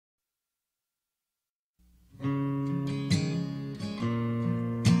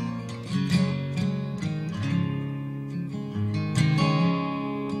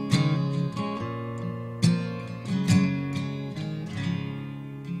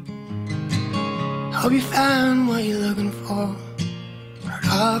Hope you found what you're looking for, where it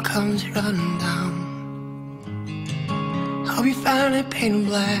all comes running down. Hope you found it painted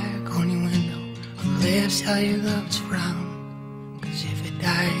black on your window, or the left side your love's frown. 'Cause if it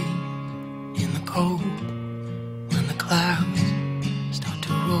died in the cold, when the clouds start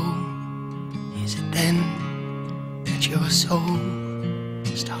to roll, is it then that your soul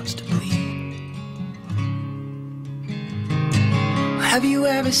starts to bleed? Have you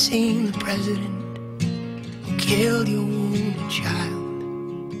ever seen the president who killed your wounded child?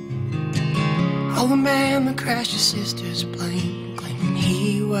 Or the man that crashed your sister's plane, claiming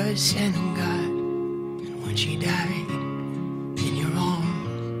he was sent of God? And when she died in your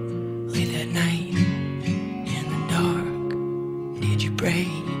arms late that night in the dark, did you pray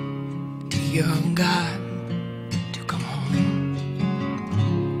to your God to come home?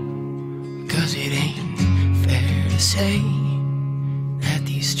 Because it ain't fair to say that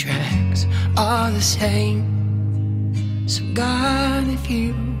these tracks are the same. So God, if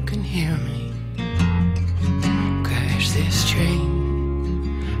you can hear me, crash this train.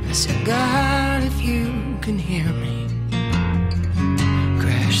 I said, God, if you can hear me,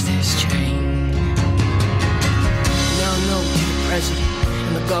 crash this train. Now I know you're the president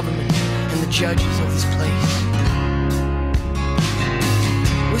and the government and the judges of this place.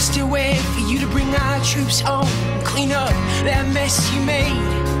 We're still waiting for you to bring our troops home and clean up that mess you made.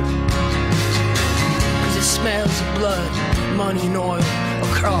 'Cause it smells of blood, money and oil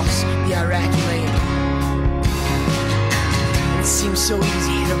across the Iraqi land. And it seems so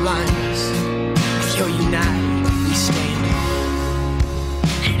easy to blind us. If you're united, we stand.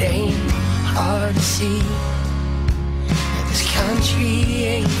 It ain't hard to see that this country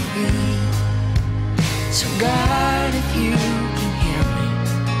ain't free. So God, if you can hear me,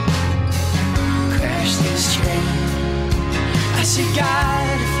 crash this train. I said,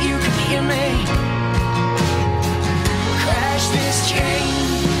 God, if you can hear me, crash this train.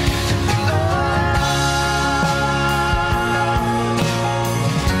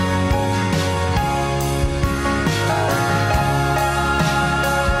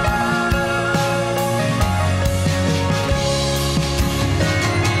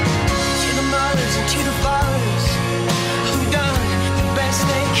 To the mothers and to the fathers who done the best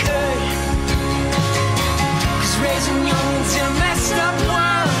they could, 'cause raising young ones in a messed up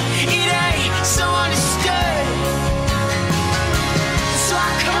world, it ain't so understood. So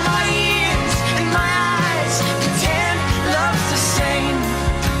I cover my ears and my eyes, pretend love's the same.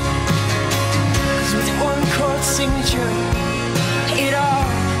 'Cause with one chord signature, it all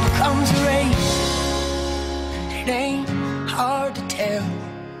becomes erased. It ain't hard to tell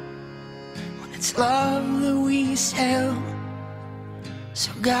when it's love that we sell. So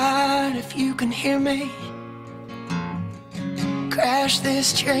God, if you can hear me, crash this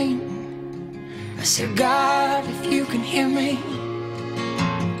train. I said, God, if you can hear me,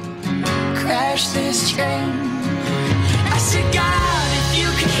 crash this train. I said, God, if you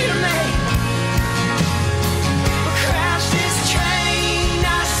can hear me,